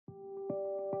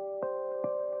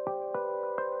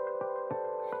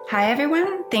Hi,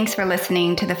 everyone. Thanks for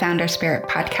listening to the Founder Spirit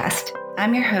podcast.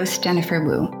 I'm your host, Jennifer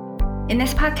Wu. In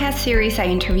this podcast series, I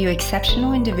interview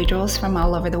exceptional individuals from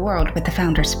all over the world with the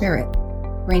Founder Spirit,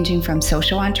 ranging from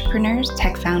social entrepreneurs,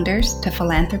 tech founders, to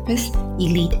philanthropists,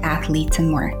 elite athletes,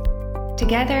 and more.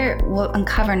 Together, we'll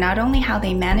uncover not only how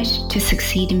they managed to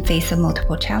succeed in face of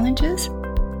multiple challenges,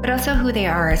 but also who they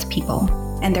are as people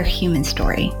and their human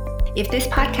story. If this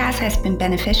podcast has been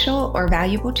beneficial or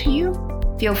valuable to you,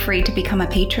 feel free to become a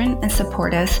patron and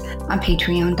support us on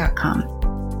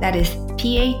patreon.com. That is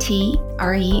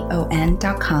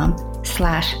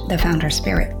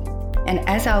patreon.com/thefounderspirit. And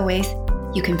as always,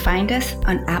 you can find us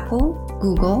on Apple,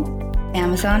 Google,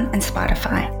 Amazon, and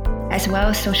Spotify, as well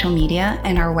as social media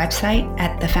and our website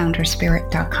at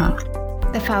thefounderspirit.com.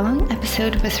 The following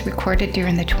episode was recorded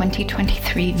during the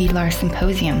 2023 VLAR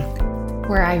Symposium,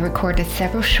 where I recorded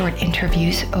several short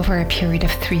interviews over a period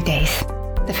of 3 days.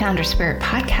 The Founder Spirit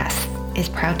podcast is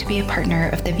proud to be a partner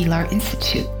of the VLAR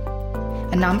Institute,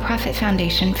 a nonprofit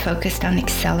foundation focused on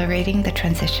accelerating the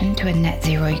transition to a net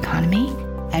zero economy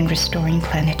and restoring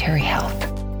planetary health.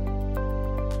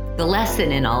 The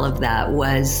lesson in all of that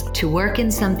was to work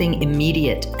in something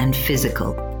immediate and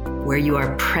physical, where you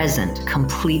are present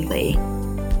completely,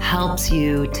 helps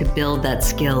you to build that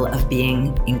skill of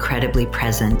being incredibly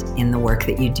present in the work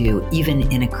that you do,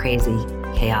 even in a crazy,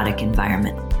 chaotic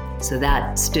environment. So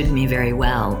that stood me very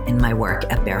well in my work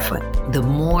at Barefoot. The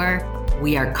more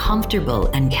we are comfortable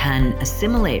and can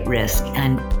assimilate risk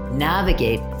and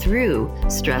navigate through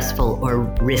stressful or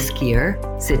riskier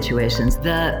situations,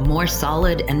 the more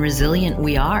solid and resilient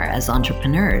we are as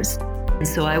entrepreneurs. And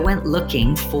so I went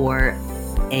looking for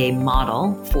a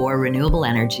model for renewable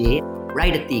energy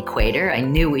right at the equator. I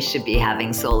knew we should be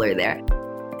having solar there.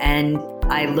 And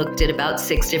I looked at about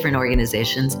 6 different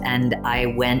organizations and I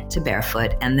went to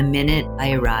Barefoot. And the minute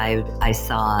I arrived, I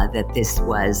saw that this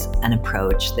was an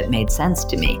approach that made sense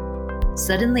to me.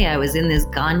 Suddenly I was in this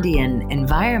Gandhian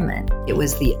environment. It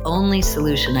was the only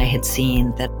solution I had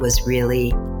seen that was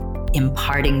really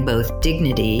imparting both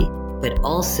dignity, but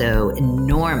also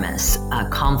enormous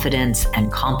confidence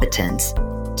and competence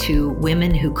to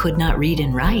women who could not read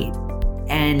and write.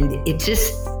 And it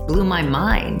just blew my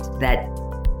mind that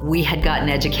we had gotten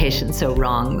education so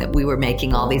wrong, that we were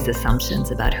making all these assumptions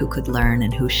about who could learn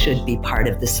and who should be part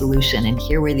of the solution. And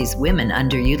here were these women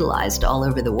underutilized all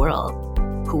over the world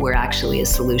who were actually a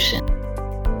solution.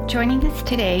 Joining us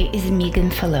today is Meagan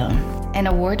Fallone, an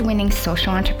award-winning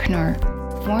social entrepreneur,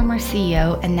 former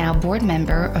CEO and now board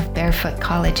member of Barefoot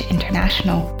College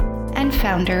International, and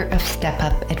founder of Step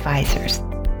Up Advisors.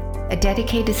 A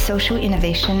dedicated social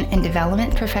innovation and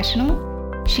development professional,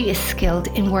 she is skilled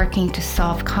in working to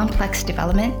solve complex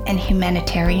development and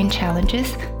humanitarian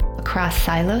challenges across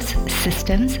silos,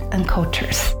 systems, and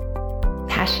cultures.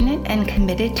 Passionate and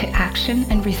committed to action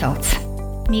and results,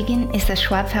 Meagan is the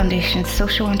Schwab Foundation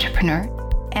social entrepreneur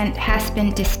and has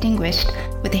been distinguished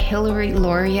with the Hillary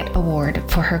Laureate Award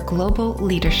for her global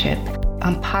leadership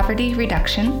on poverty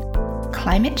reduction,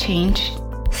 climate change,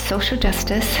 social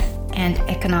justice, and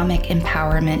economic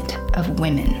empowerment of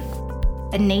women.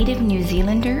 A native New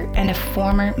Zealander and a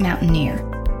former mountaineer,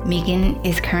 Meagan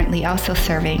is currently also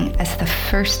serving as the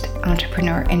first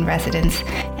entrepreneur in residence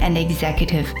and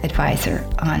executive advisor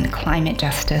on climate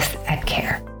justice at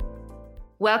CARE.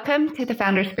 Welcome to the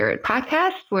Founder Spirit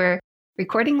podcast. We're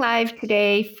recording live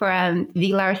today from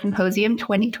VLAR Symposium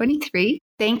 2023.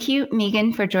 Thank you,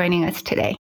 Meagan, for joining us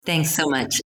today. Thanks so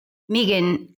much.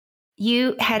 Meagan,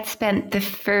 you had spent the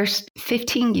first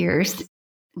 15 years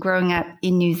growing up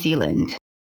in New Zealand.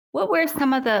 What were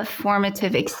some of the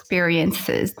formative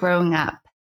experiences growing up?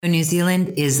 New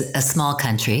Zealand is a small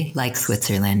country like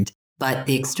Switzerland, but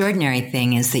the extraordinary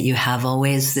thing is that you have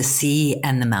always the sea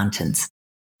and the mountains.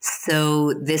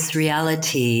 So this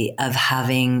reality of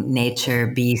having nature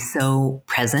be so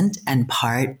present and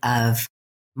part of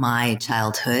my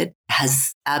childhood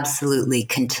has absolutely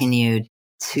continued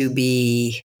to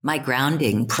be my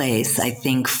grounding place, I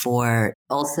think, for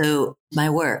also my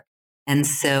work. And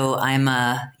so I'm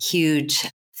a huge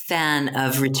fan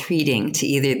of retreating to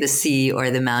either the sea or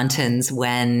the mountains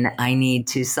when I need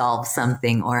to solve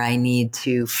something or I need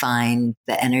to find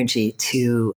the energy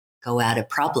to go at a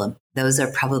problem. Those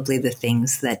are probably the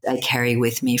things that I carry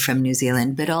with me from New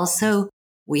Zealand. But also,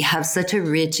 we have such a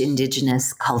rich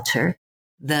indigenous culture.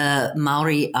 The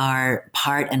Maori are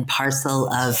part and parcel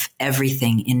of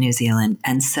everything in New Zealand.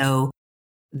 And so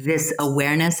this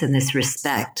awareness and this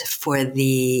respect for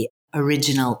the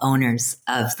original owners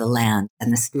of the land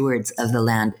and the stewards of the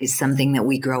land is something that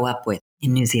we grow up with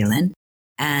in New Zealand,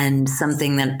 and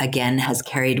something that, again, has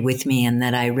carried with me and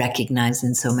that I recognize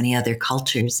in so many other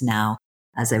cultures now.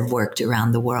 as I've worked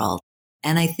around the world.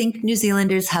 And I think New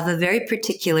Zealanders have a very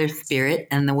particular spirit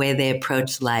and the way they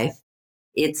approach life.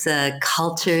 It's a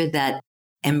culture that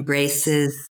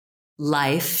embraces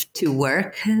life to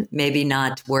work, maybe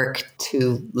not work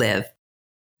to live.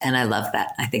 And I love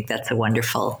that. I think that's a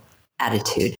wonderful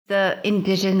attitude. The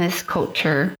indigenous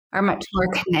culture are much more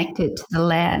connected to the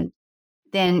land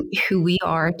than who we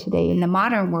are today in the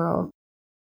modern world.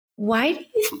 Why do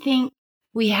you think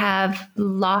we have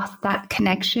lost that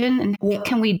connection, and what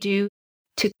can we do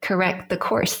to correct the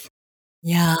course?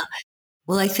 Yeah.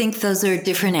 Well, I think those are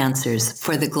different answers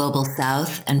for the global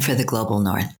South and for the global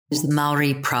North. There's the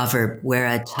Maori proverb where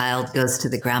a child goes to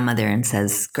the grandmother and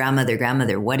says, "Grandmother,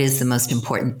 grandmother, what is the most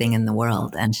important thing in the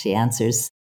world?" And she answers,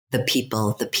 "The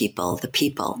people, the people, the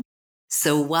people."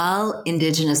 So while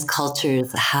indigenous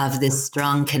cultures have this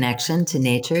strong connection to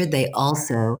nature, they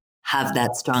also have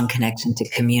that strong connection to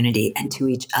community and to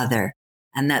each other,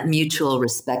 and that mutual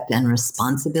respect and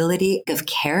responsibility of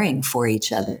caring for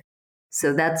each other.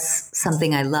 So that's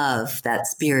something I love, that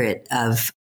spirit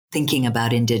of thinking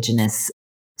about indigenous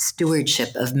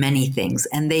stewardship of many things.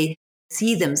 And they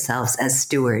see themselves as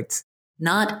stewards,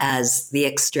 not as the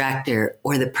extractor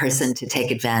or the person to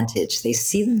take advantage. They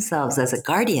see themselves as a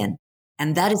guardian.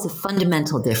 And that is a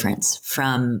fundamental difference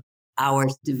from our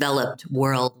developed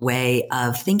world way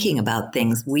of thinking about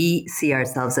things. We see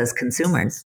ourselves as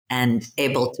consumers and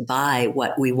able to buy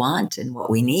what we want and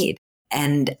what we need.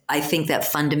 And I think that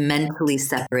fundamentally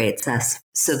separates us.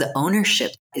 So the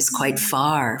ownership is quite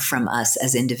far from us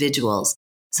as individuals.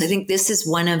 So I think this is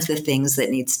one of the things that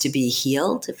needs to be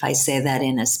healed. If I say that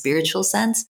in a spiritual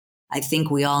sense, I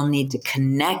think we all need to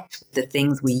connect the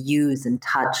things we use and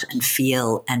touch and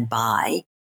feel and buy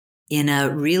in a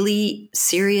really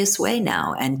serious way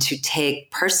now, and to take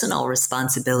personal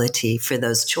responsibility for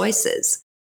those choices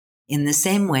in the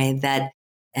same way that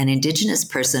an indigenous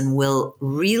person will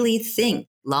really think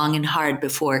long and hard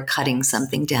before cutting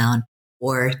something down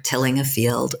or tilling a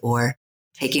field or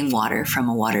taking water from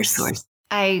a water source.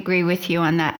 I agree with you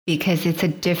on that, because it's a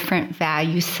different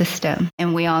value system,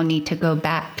 and we all need to go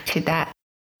back to that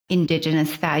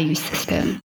indigenous value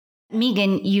system.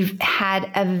 Meagan, you've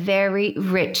had a very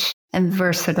rich and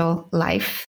versatile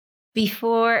life.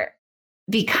 Before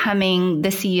becoming the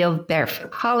CEO of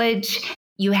Barefoot College,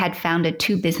 you had founded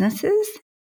 2 businesses.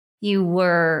 You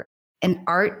were an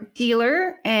art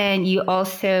dealer, and you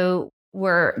also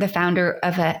were the founder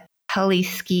of a heli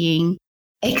skiing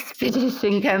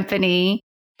expedition company.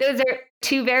 Those are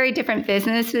 2 very different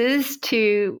businesses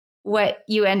to what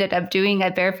you ended up doing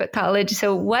at Barefoot College.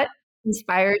 So what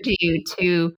inspired you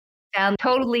to found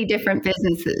totally different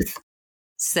businesses?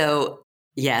 So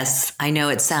yes, I know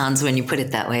it sounds, when you put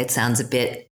it that way, it sounds a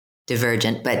bit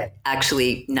divergent, but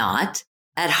actually not.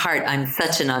 At heart, I'm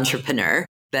such an entrepreneur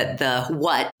that the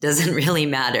what doesn't really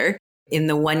matter. In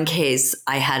the one case,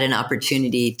 I had an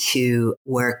opportunity to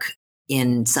work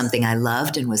in something I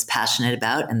loved and was passionate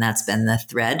about, and that's been the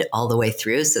thread all the way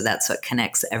through. So that's what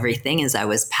connects everything, is I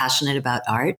was passionate about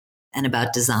art and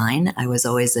about design. I was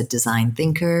always a design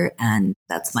thinker, and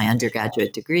that's my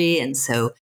undergraduate degree. And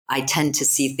so I tend to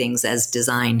see things as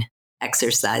design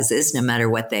exercises, no matter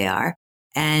what they are.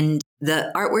 And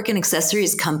the artwork and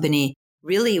accessories company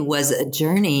really was a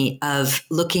journey of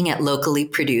looking at locally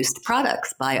produced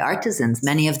products by artisans,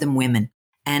 many of them women.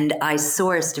 And I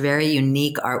sourced very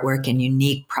unique artwork and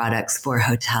unique products for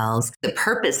hotels. The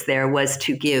purpose there was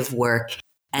to give work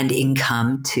and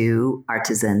income to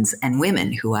artisans and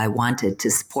women who I wanted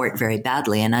to support very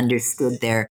badly, and understood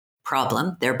their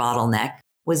problem, their bottleneck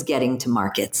was getting to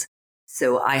markets.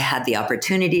 So I had the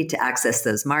opportunity to access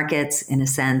those markets in a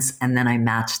sense, and then I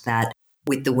matched that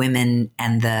with the women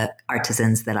and the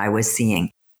artisans that I was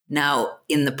seeing. Now,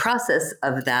 in the process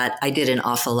of that, I did an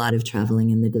awful lot of traveling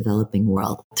in the developing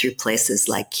world through places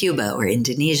like Cuba or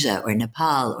Indonesia or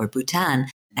Nepal or Bhutan,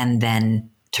 and then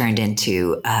turned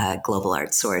into a global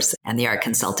art source and the art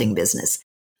consulting business.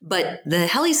 But the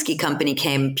heli ski company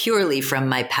came purely from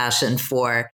my passion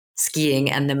for skiing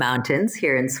and the mountains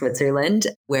here in Switzerland,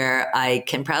 where I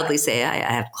can proudly say I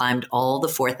have climbed all the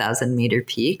 4,000 meter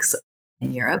peaks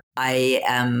in Europe. I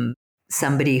am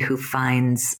somebody who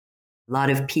finds a lot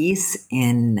of peace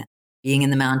in being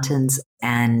in the mountains.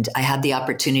 And I had the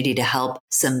opportunity to help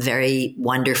some very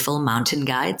wonderful mountain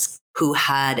guides who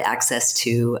had access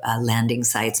to landing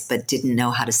sites, but didn't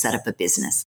know how to set up a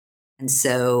business. And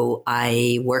so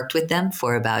I worked with them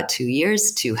for about 2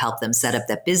 years to help them set up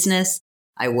that business.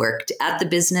 I worked at the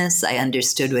business. I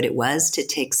understood what it was to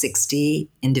take 60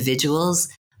 individuals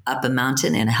up a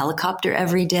mountain in a helicopter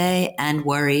every day and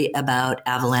worry about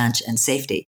avalanche and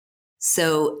safety.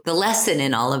 So the lesson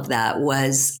in all of that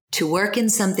was to work in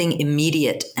something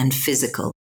immediate and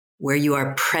physical, where you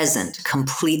are present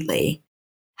completely,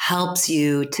 helps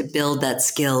you to build that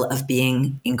skill of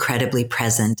being incredibly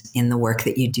present in the work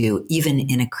that you do, even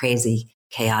in a crazy,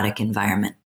 chaotic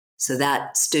environment. So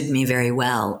that stood me very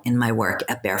well in my work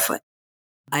at Barefoot.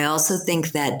 I also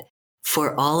think that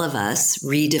for all of us,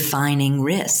 redefining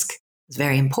risk is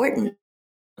very important.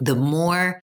 The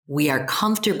more we are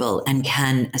comfortable and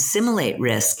can assimilate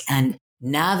risk and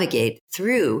navigate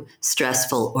through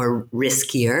stressful or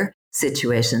riskier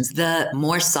situations, the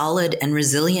more solid and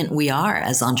resilient we are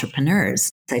as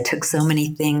entrepreneurs. I took so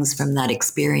many things from that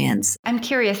experience. I'm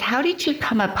curious, how did you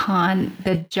come upon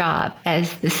the job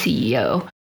as the CEO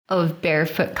of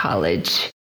Barefoot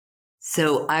College?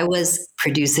 So I was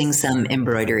producing some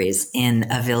embroideries in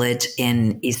a village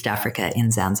in East Africa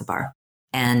in Zanzibar,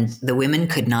 and the women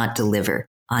could not deliver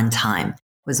on time. It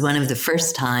was one of the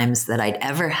first times that I'd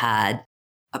ever had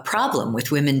a problem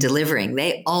with women delivering.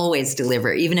 They always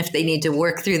deliver, even if they need to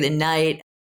work through the night,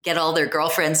 get all their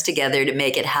girlfriends together to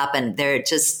make it happen.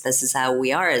 This is how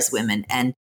we are as women.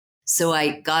 And so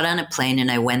I got on a plane and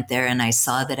I went there and I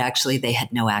saw that actually they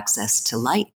had no access to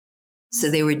light. So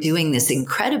they were doing this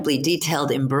incredibly detailed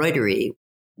embroidery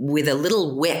with a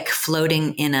little wick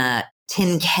floating in a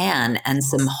tin can and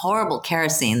some horrible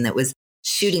kerosene that was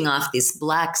shooting off this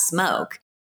black smoke.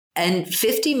 And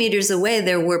 50 meters away,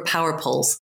 there were power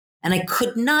poles. And I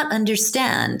could not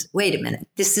understand, wait a minute,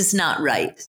 this is not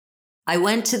right. I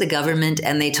went to the government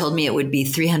and they told me it would be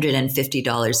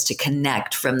 $350 to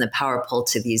connect from the power pole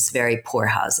to these very poor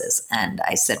houses. And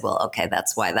I said, well, okay,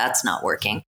 that's why that's not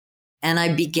working. And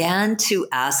I began to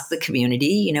ask the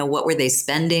community, what were they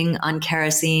spending on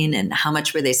kerosene and how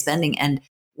much were they spending? And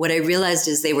what I realized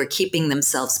is they were keeping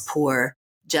themselves poor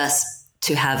just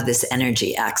to have this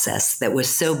energy access that was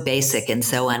so basic and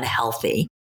so unhealthy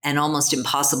and almost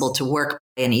impossible to work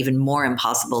and even more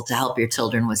impossible to help your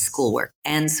children with schoolwork.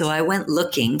 And so I went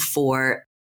looking for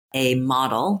a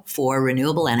model for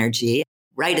renewable energy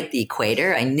right at the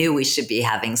equator. I knew we should be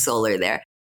having solar there.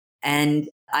 And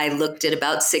I looked at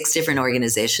about 6 different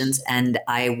organizations and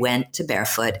I went to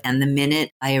Barefoot. And the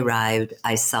minute I arrived,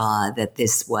 I saw that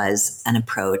this was an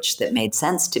approach that made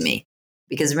sense to me.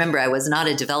 Because remember, I was not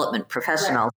a development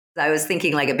professional. Right. I was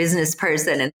thinking like a business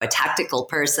person and a tactical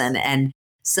person. And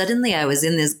suddenly I was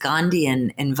in this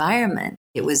Gandhian environment.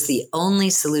 It was the only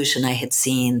solution I had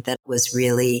seen that was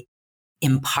really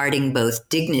imparting both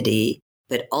dignity,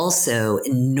 but also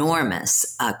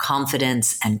enormous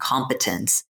confidence and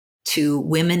competence to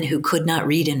women who could not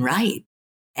read and write.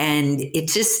 And it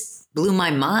just blew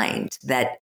my mind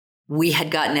that we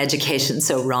had gotten education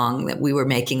so wrong that we were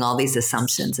making all these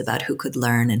assumptions about who could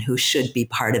learn and who should be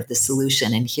part of the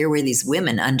solution. And here were these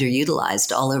women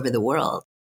underutilized all over the world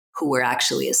who were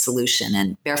actually a solution.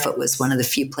 And Barefoot was one of the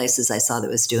few places I saw that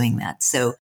was doing that.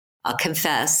 So I'll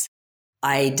confess,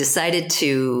 I decided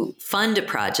to fund a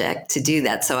project to do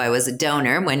that. So I was a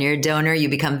donor. When you're a donor, you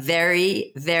become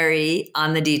very, very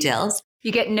on the details.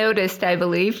 You get noticed, I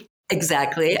believe.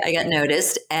 Exactly. I got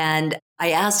noticed. And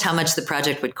I asked how much the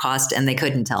project would cost, and they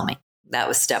couldn't tell me. That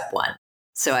was step one.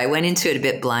 So I went into it a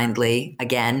bit blindly.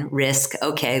 Again, risk.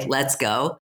 Okay, let's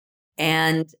go.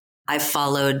 And I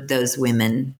followed those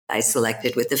women I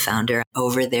selected with the founder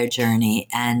over their journey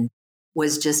and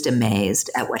was just amazed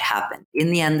at what happened.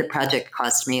 In the end, the project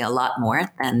cost me a lot more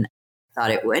than I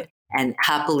thought it would. And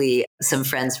happily, some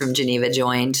friends from Geneva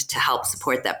joined to help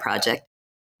support that project.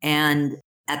 And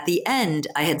at the end,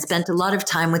 I had spent a lot of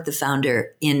time with the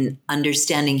founder in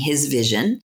understanding his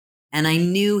vision. And I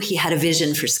knew he had a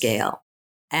vision for scale.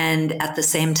 And at the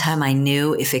same time, I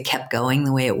knew if it kept going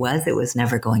the way it was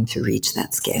never going to reach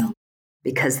that scale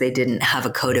because they didn't have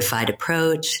a codified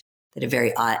approach. They had a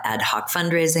very ad hoc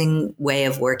fundraising way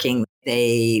of working.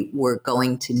 They were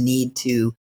going to need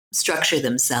to structure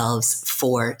themselves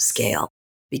for scale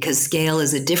because scale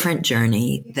is a different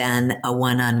journey than a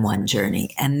one-on-one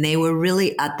journey. And they were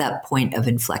really at that point of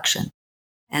inflection.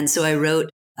 And so I wrote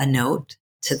a note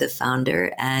to the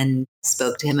founder and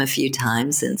spoke to him a few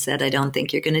times and said, I don't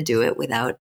think you're going to do it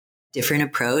without different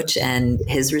approach. And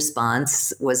his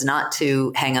response was not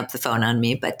to hang up the phone on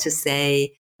me, but to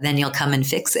say, then you'll come and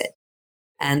fix it.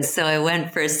 And so I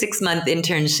went for a 6-month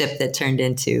internship that turned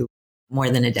into more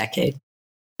than a decade.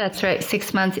 That's right.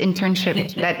 6 months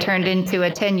internship that turned into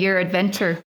a 10-year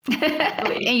adventure.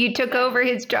 And you took over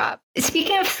his job.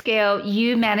 Speaking of scale,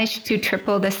 you managed to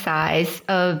triple the size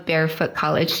of Barefoot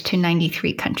College to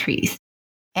 93 countries.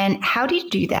 And how did you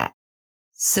do that?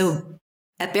 So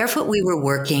at Barefoot, we were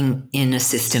working in a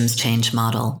systems change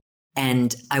model.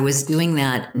 And I was doing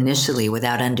that initially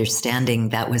without understanding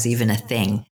that was even a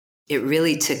thing. It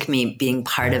really took me being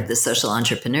part of the social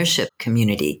entrepreneurship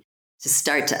community to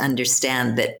start to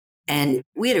understand that. And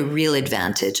we had a real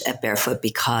advantage at Barefoot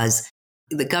because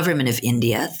the government of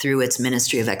India, through its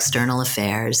Ministry of External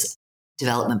Affairs,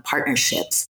 Development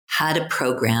Partnerships, had a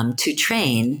program to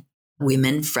train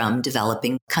women from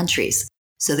developing countries.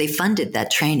 So they funded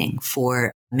that training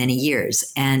for many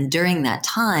years. And during that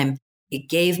time, it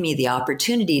gave me the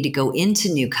opportunity to go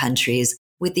into new countries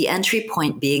with the entry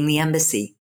point being the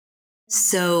embassy.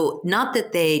 So not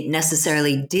that they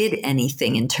necessarily did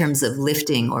anything in terms of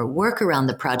lifting or work around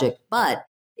the project, but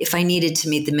if I needed to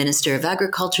meet the Minister of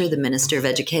Agriculture, the Minister of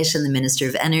Education, the Minister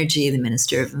of Energy, the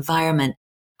Minister of Environment,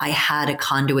 I had a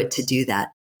conduit to do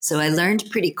that. So I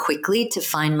learned pretty quickly to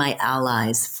find my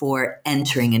allies for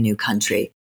entering a new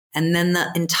country. And then the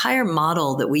entire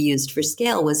model that we used for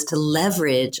scale was to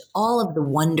leverage all of the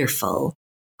wonderful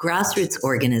grassroots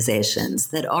organizations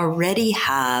that already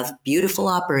have beautiful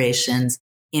operations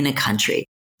in a country,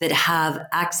 that have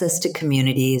access to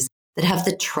communities, that have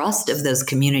the trust of those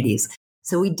communities.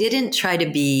 So we didn't try to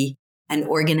be an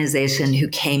organization who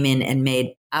came in and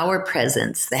made our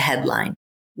presence the headline.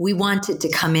 We wanted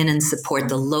to come in and support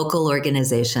the local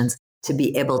organizations to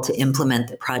be able to implement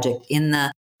the project in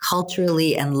the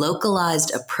culturally and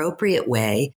localized appropriate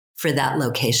way for that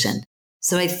location.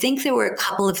 So I think there were a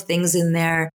couple of things in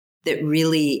there that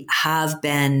really have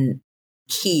been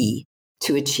key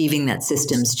to achieving that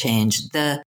systems change.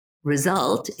 The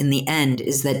result in the end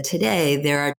is that today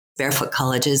there are Barefoot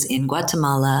colleges in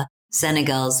Guatemala,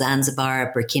 Senegal,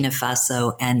 Zanzibar, Burkina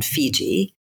Faso, and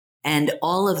Fiji. And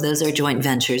all of those are joint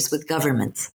ventures with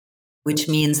governments, which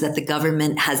means that the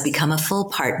government has become a full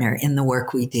partner in the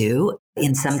work we do.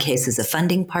 In some cases, a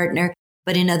funding partner,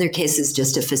 but in other cases,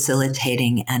 just a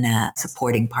facilitating and a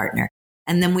supporting partner.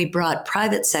 And then we brought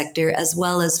private sector as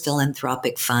well as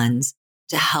philanthropic funds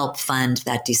to help fund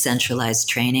that decentralized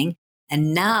training.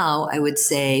 And now I would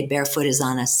say Barefoot is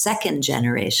on a second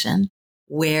generation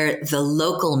where the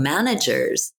local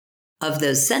managers of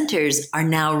those centers are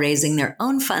now raising their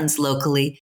own funds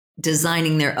locally,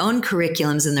 designing their own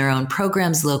curriculums and their own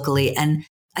programs locally. And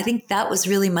I think that was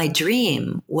really my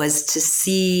dream, was to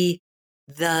see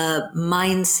the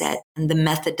mindset and the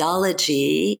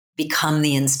methodology become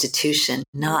the institution,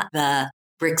 not the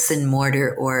bricks and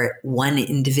mortar or one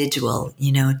individual,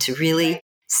 to really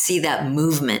see that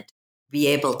movement be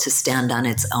able to stand on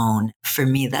its own. For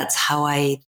me, that's how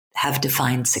I have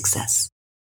defined success.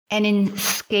 And in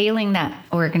scaling that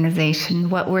organization,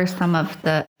 what were some of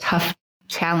the tough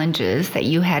challenges that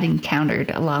you had encountered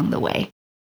along the way?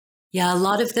 Yeah, a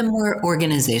lot of them were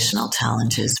organizational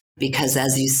challenges because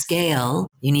as you scale,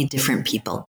 you need different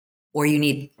people or you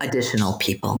need additional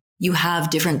people. You have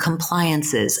different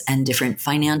compliances and different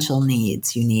financial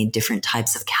needs. You need different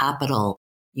types of capital.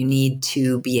 You need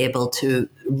to be able to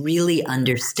really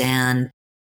understand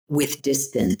with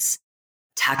distance,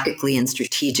 tactically and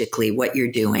strategically, what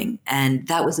you're doing. And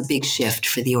that was a big shift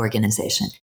for the organization.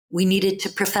 We needed to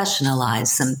professionalize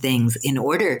some things in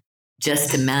order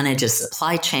just to manage a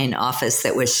supply chain office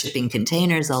that was shipping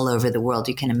containers all over the world.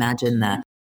 You can imagine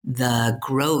the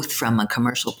growth from a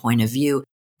commercial point of view.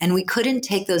 And we couldn't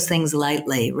take those things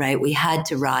lightly, right? We had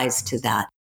to rise to that.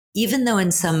 Even though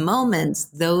in some moments,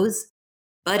 those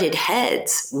butted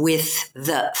heads with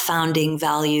the founding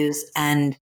values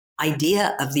and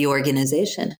idea of the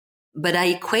organization. But I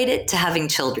equate it to having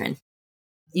children.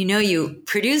 You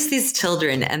produce these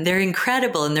children and they're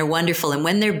incredible and they're wonderful. And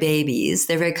when they're babies,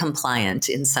 they're very compliant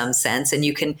in some sense. And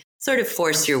you can sort of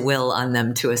force your will on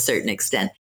them to a certain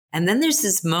extent. And then there's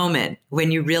this moment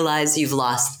when you realize you've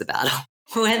lost the battle,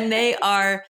 when they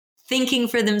are thinking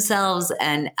for themselves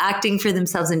and acting for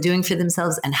themselves and doing for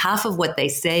themselves. And half of what they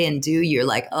say and do, you're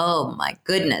like, oh my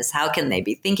goodness, how can they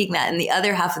be thinking that? And the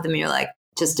other half of them, you're like,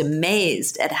 just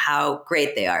amazed at how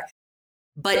great they are.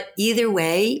 But either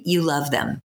way, you love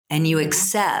them and you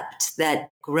accept that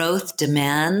growth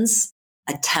demands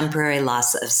a temporary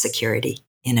loss of security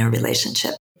in a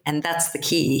relationship. And that's the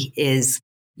key, is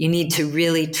you need to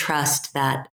really trust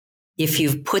that if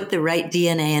you've put the right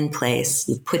DNA in place,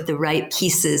 you've put the right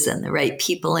pieces and the right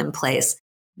people in place,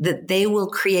 that they will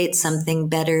create something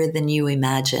better than you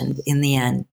imagined in the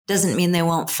end. Doesn't mean they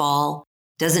won't fall.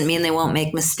 Doesn't mean they won't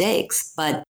make mistakes,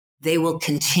 but they will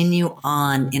continue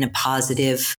on in a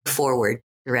positive forward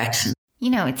direction.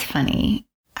 It's funny.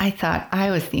 I thought I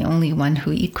was the only one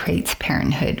who equates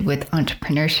parenthood with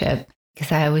entrepreneurship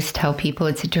because I always tell people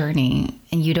it's a journey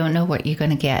and you don't know what you're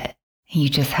going to get. You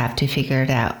just have to figure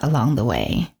it out along the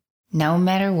way. No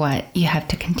matter what, you have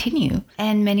to continue.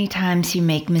 And many times you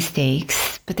make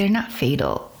mistakes, but they're not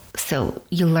fatal. So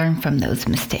you learn from those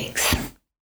mistakes.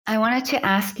 I wanted to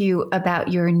ask you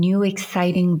about your new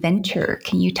exciting venture.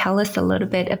 Can you tell us a little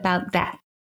bit about that?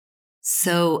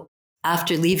 So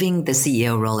after leaving the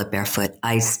CEO role at Barefoot,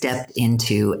 I stepped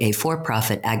into a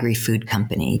for-profit agri-food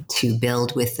company to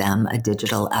build with them a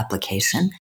digital application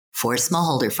for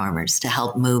smallholder farmers to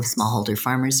help move smallholder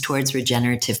farmers towards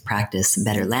regenerative practice and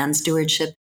better land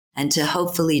stewardship, and to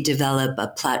hopefully develop a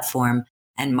platform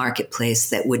and marketplace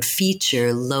that would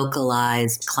feature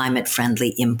localized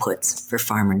climate-friendly inputs for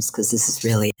farmers, because this is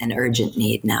really an urgent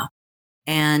need now.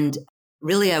 And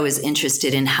really, I was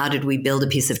interested in how did we build a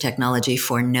piece of technology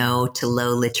for no to low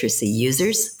literacy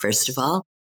users, first of all,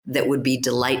 that would be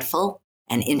delightful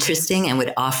and interesting and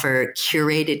would offer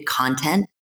curated content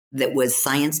that was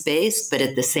science-based, but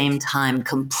at the same time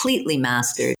completely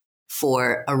mastered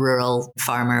for a rural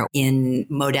farmer in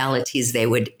modalities they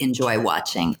would enjoy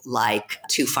watching, like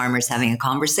two farmers having a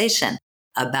conversation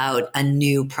about a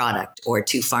new product or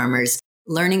two farmers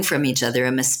learning from each other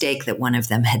a mistake that one of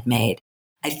them had made.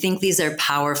 I think these are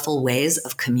powerful ways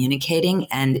of communicating.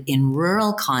 And in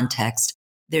rural context,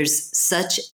 there's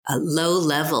such a low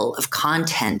level of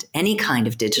content, any kind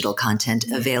of digital content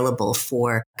available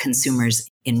for consumers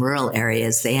in rural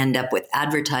areas. They end up with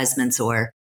advertisements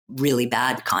or really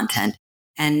bad content.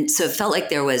 And so it felt like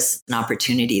there was an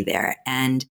opportunity there.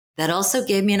 And that also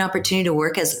gave me an opportunity to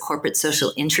work as a corporate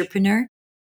social entrepreneur.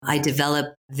 I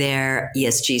developed their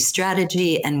ESG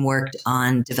strategy and worked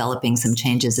on developing some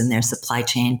changes in their supply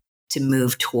chain to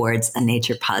move towards a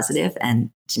nature positive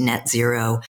and net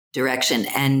zero direction,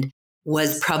 and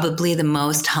was probably the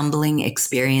most humbling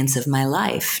experience of my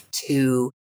life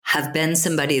to have been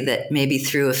somebody that maybe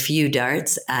threw a few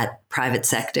darts at private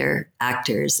sector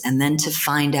actors, and then to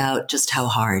find out just how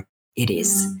hard it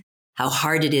is, how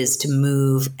hard it is to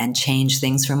move and change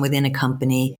things from within a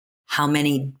company, how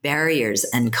many barriers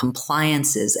and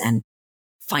compliances and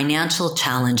financial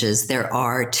challenges there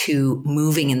are to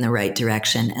moving in the right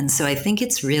direction. And so I think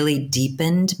it's really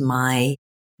deepened my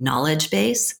knowledge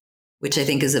base, which I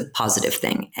think is a positive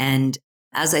thing. And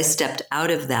as I stepped out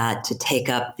of that to take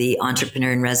up the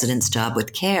entrepreneur in residence job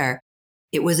with CARE,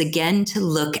 it was again to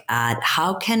look at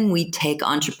how can we take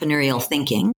entrepreneurial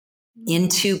thinking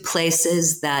into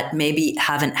places that maybe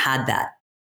haven't had that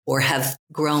or have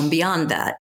grown beyond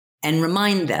that, and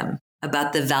remind them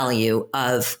about the value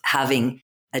of having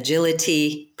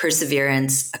agility,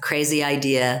 perseverance, a crazy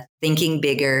idea, thinking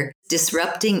bigger,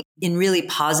 disrupting in really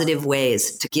positive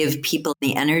ways to give people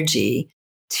the energy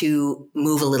to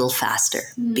move a little faster,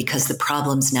 because the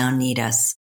problems now need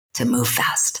us to move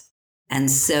fast. And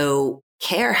so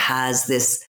CARE has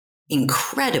this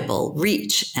incredible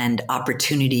reach and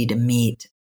opportunity to meet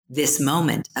this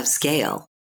moment of scale,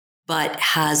 but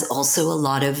has also a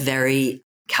lot of very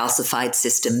calcified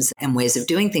systems and ways of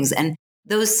doing things. And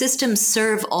those systems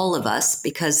serve all of us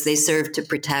because they serve to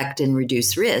protect and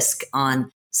reduce risk on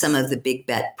some of the big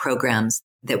bet programs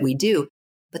that we do,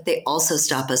 but they also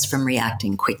stop us from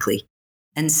reacting quickly.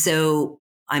 And so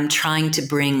I'm trying to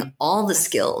bring all the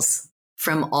skills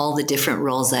from all the different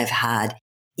roles I've had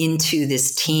into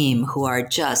this team who are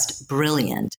just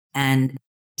brilliant, and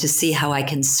to see how I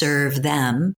can serve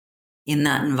them in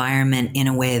that environment in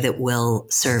a way that will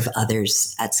serve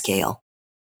others at scale.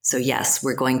 So yes,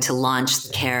 we're going to launch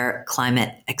the CARE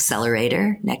Climate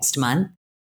Accelerator next month,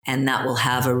 and that will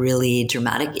have a really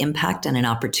dramatic impact and an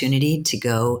opportunity to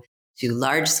go to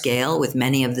large scale with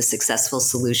many of the successful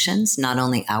solutions, not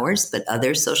only ours, but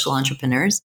other social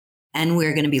entrepreneurs. And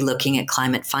we're going to be looking at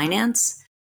climate finance,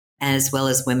 as well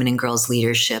as women and girls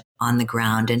leadership on the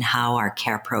ground, and how our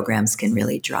CARE programs can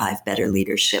really drive better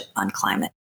leadership on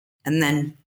climate. And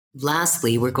then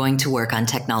lastly, we're going to work on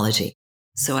technology.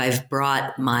 So I've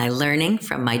brought my learning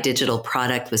from my digital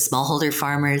product with smallholder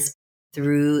farmers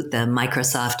through the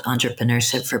Microsoft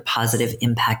Entrepreneurship for Positive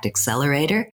Impact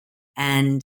Accelerator.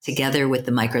 And together with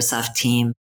the Microsoft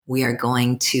team, we are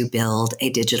going to build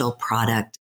a digital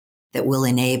product that will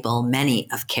enable many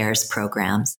of CARE's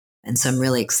programs. And so I'm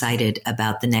really excited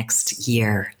about the next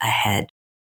year ahead.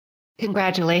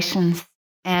 Congratulations,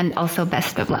 and also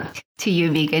best of luck to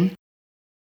you, Meagan.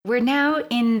 We're now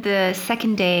in the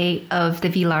second day of the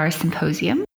VLAR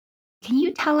Symposium. Can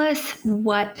you tell us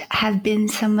what have been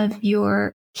some of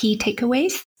your key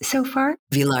takeaways so far?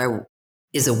 VLAR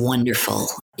is a wonderful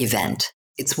event.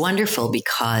 It's wonderful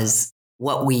because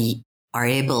what we are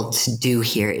able to do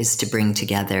here is to bring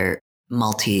together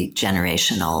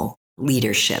multi-generational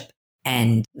leadership.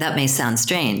 And that may sound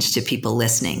strange to people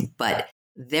listening, but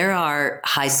there are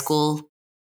high school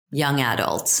young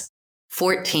adults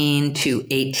 14 to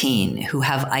 18 who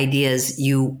have ideas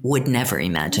you would never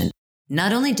imagine.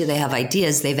 Not only do they have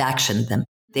ideas, they've actioned them.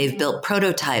 They've built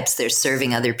prototypes. They're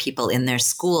serving other people in their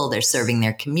school. They're serving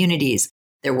their communities.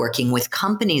 They're working with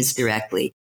companies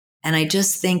directly. And I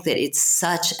just think that it's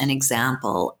such an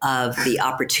example of the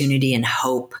opportunity and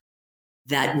hope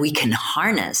that we can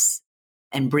harness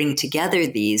and bring together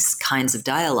these kinds of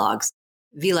dialogues.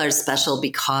 Vilar is special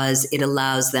because it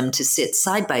allows them to sit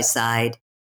side by side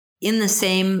in the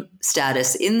same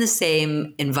status, in the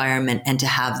same environment, and to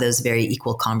have those very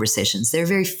equal conversations. There are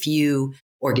very few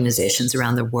organizations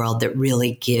around the world that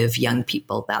really give young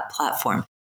people that platform.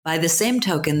 By the same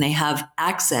token, they have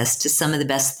access to some of the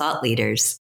best thought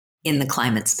leaders in the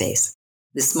climate space.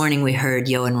 This morning, we heard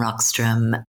Johan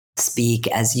Rockström speak,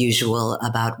 as usual,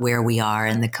 about where we are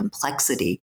and the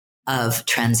complexity of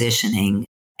transitioning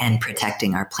and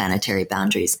protecting our planetary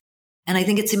boundaries. And I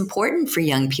think it's important for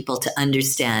young people to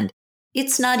understand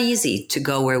it's not easy to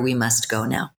go where we must go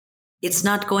now. It's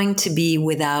not going to be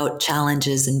without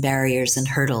challenges and barriers and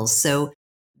hurdles. So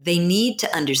they need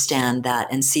to understand that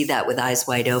and see that with eyes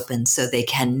wide open so they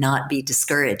cannot be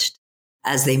discouraged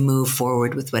as they move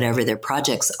forward with whatever their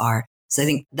projects are. So I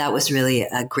think that was really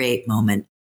a great moment.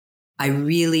 I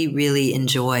really, really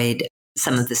enjoyed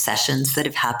some of the sessions that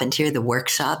have happened here, the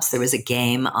workshops. There was a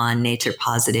game on nature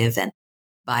positive and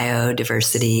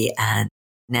biodiversity and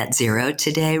net zero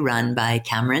today, run by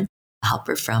Cameron, a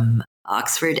helper from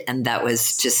Oxford. And that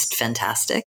was just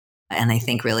fantastic. And I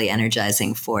think really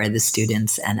energizing for the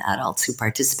students and adults who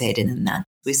participated in that.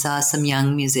 We saw some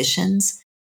young musicians.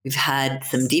 We've had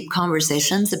some deep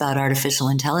conversations about artificial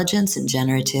intelligence and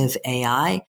generative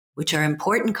AI, which are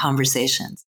important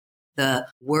conversations. The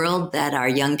world that our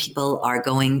young people are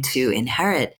going to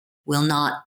inherit will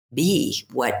not be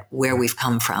where we've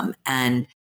come from. And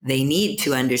they need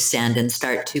to understand and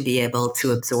start to be able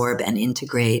to absorb and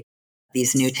integrate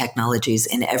these new technologies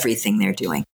in everything they're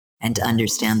doing and to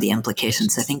understand the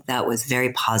implications. I think that was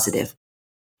very positive.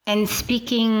 And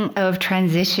speaking of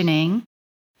transitioning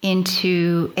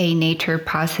into a nature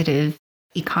positive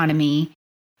economy,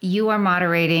 you are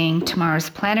moderating tomorrow's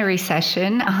plenary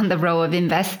session on the role of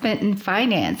investment and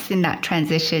finance in that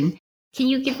transition. Can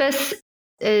you give us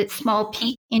a small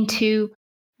peek into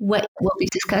what will be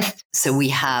discussed? So we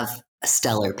have a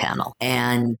stellar panel,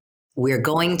 and we're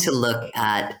going to look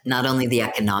at not only the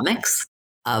economics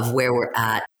of where we're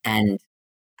at and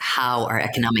how our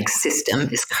economic system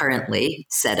is currently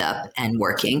set up and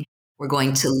working. We're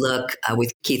going to look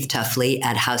with Keith Tuffley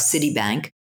at how Citibank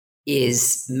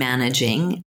is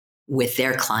managing with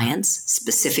their clients,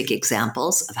 specific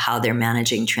examples of how they're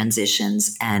managing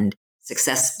transitions and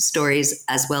success stories,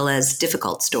 as well as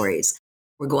difficult stories.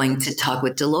 We're going to talk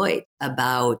with Deloitte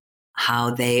about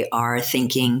how they are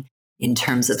thinking in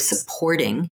terms of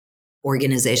supporting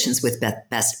organizations with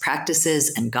best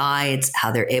practices and guides,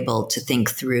 how they're able to think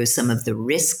through some of the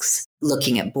risks,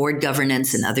 looking at board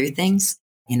governance and other things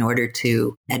in order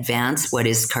to advance what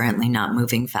is currently not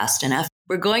moving fast enough.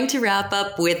 We're going to wrap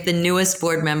up with the newest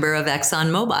board member of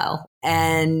ExxonMobil,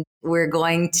 and we're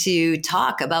going to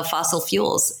talk about fossil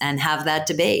fuels and have that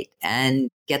debate and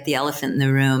get the elephant in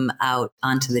the room out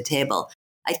onto the table.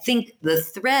 I think the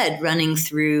thread running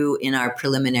through in our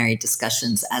preliminary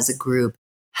discussions as a group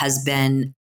has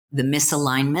been the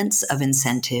misalignments of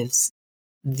incentives,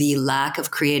 the lack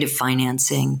of creative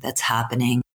financing that's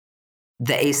happening,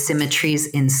 the asymmetries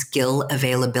in skill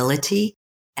availability,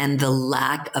 and the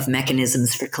lack of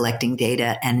mechanisms for collecting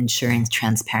data and ensuring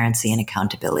transparency and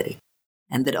accountability.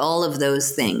 And that all of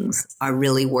those things are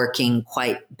really working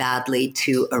quite badly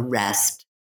to arrest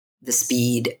the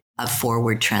speed of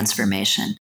forward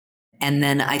transformation. And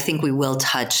then I think we will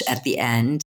touch at the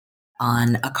end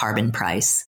on a carbon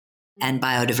price and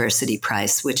biodiversity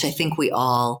price, which I think we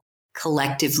all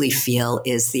collectively feel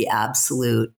is the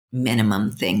absolute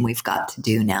minimum thing we've got to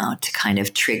do now to kind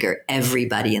of trigger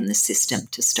everybody in the system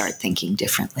to start thinking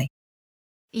differently.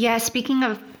 Yeah, speaking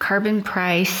of carbon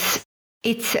price,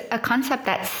 it's a concept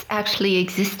that's actually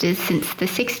existed since the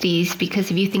 60s,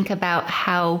 because if you think about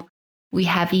how we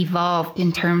have evolved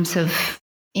in terms of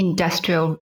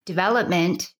industrial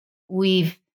development,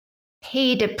 we've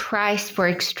paid a price for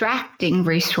extracting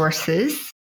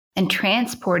resources and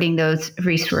transporting those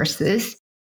resources,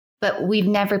 but we've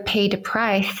never paid a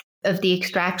price of the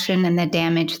extraction and the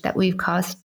damage that we've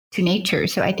caused to nature.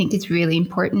 So I think it's really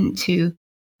important to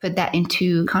put that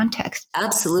into context.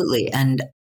 Absolutely. And,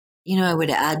 I would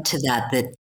add to that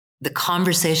the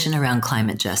conversation around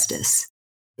climate justice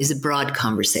is a broad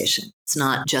conversation. It's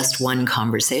not just one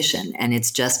conversation, and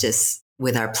it's justice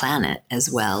with our planet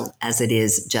as well as it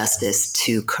is justice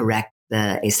to correct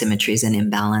the asymmetries and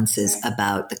imbalances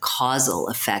about the causal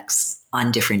effects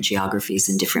on different geographies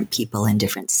and different people in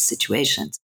different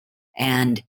situations.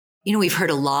 And, we've heard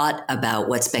a lot about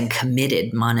what's been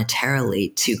committed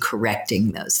monetarily to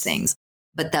correcting those things,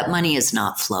 but that money is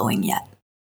not flowing yet.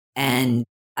 And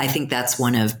I think that's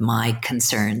one of my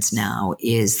concerns now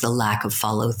is the lack of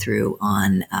follow through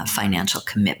on financial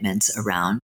commitments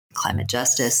around climate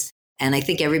justice. And I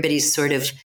think everybody's sort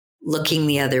of looking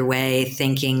the other way,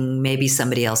 thinking maybe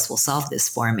somebody else will solve this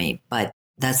for me, but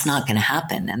that's not going to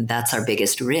happen. And that's our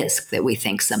biggest risk, that we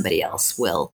think somebody else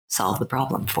will solve the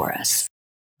problem for us.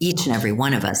 Each and every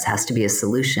one of us has to be a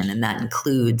solution. And that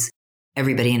includes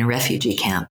everybody in a refugee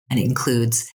camp, and it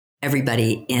includes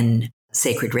everybody in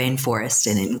sacred rainforest,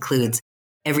 and it includes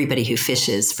everybody who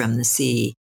fishes from the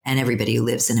sea and everybody who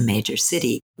lives in a major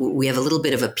city. We have a little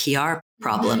bit of a PR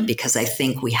problem because I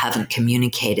think we haven't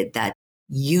communicated that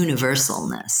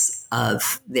universalness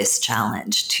of this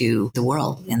challenge to the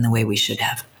world in the way we should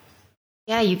have.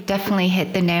 Yeah, you've definitely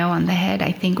hit the nail on the head.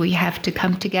 I think we have to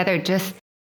come together just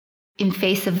in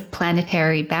face of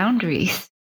planetary boundaries,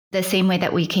 the same way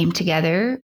that we came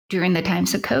together during the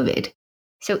times of COVID.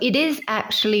 So it is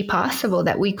actually possible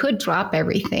that we could drop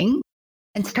everything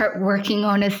and start working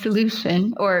on a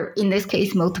solution, or in this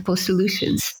case, multiple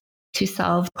solutions to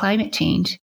solve climate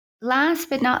change. Last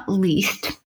but not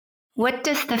least, what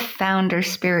does the founder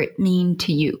spirit mean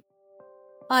to you?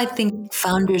 I think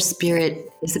founder spirit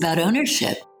is about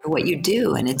ownership for what you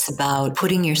do. And it's about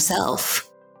putting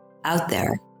yourself out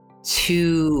there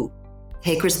to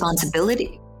take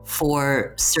responsibility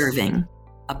for serving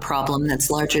a problem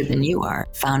that's larger than you are.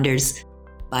 Founders,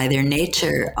 by their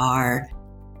nature, are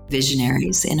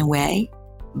visionaries in a way,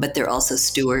 but they're also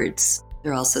stewards.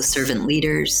 They're also servant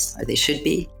leaders, or they should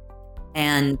be.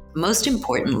 And most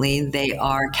importantly, they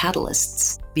are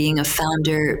catalysts. Being a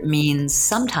founder means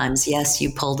sometimes, yes,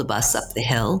 you pull the bus up the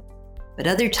hill, but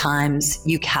other times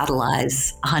you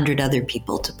catalyze 100 other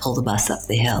people to pull the bus up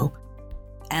the hill.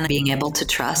 And being able to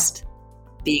trust,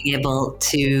 being able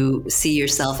to see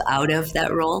yourself out of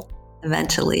that role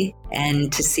eventually,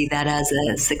 and to see that as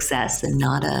a success and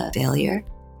not a failure.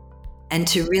 And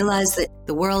to realize that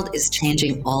the world is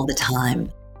changing all the time.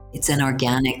 It's an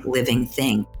organic living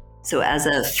thing. So as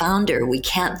a founder, we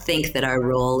can't think that our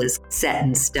role is set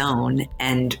in stone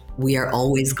and we are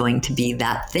always going to be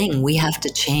that thing. We have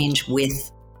to change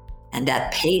with and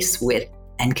at pace with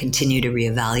and continue to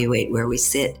reevaluate where we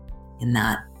sit in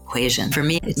that equation. For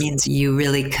me, it means you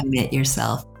really commit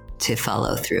yourself to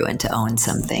follow through and to own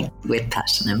something with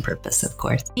passion and purpose, of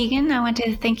course. Meagan, I want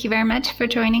to thank you very much for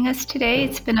joining us today.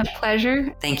 It's been a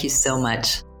pleasure. Thank you so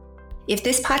much. If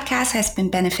this podcast has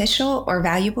been beneficial or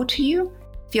valuable to you,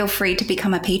 feel free to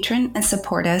become a patron and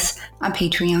support us on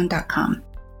patreon.com.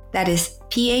 That is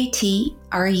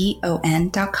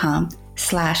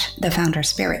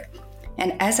patreon.com/thefounderspirit.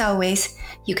 And as always,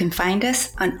 you can find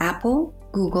us on Apple,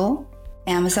 Google,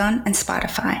 Amazon, and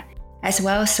Spotify, as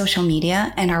well as social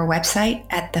media and our website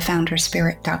at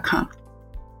thefounderspirit.com.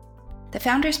 The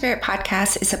Founder Spirit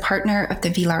podcast is a partner of the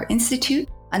Vilar Institute,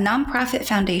 a nonprofit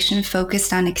foundation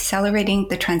focused on accelerating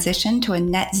the transition to a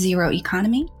net zero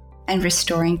economy and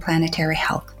restoring planetary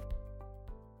health.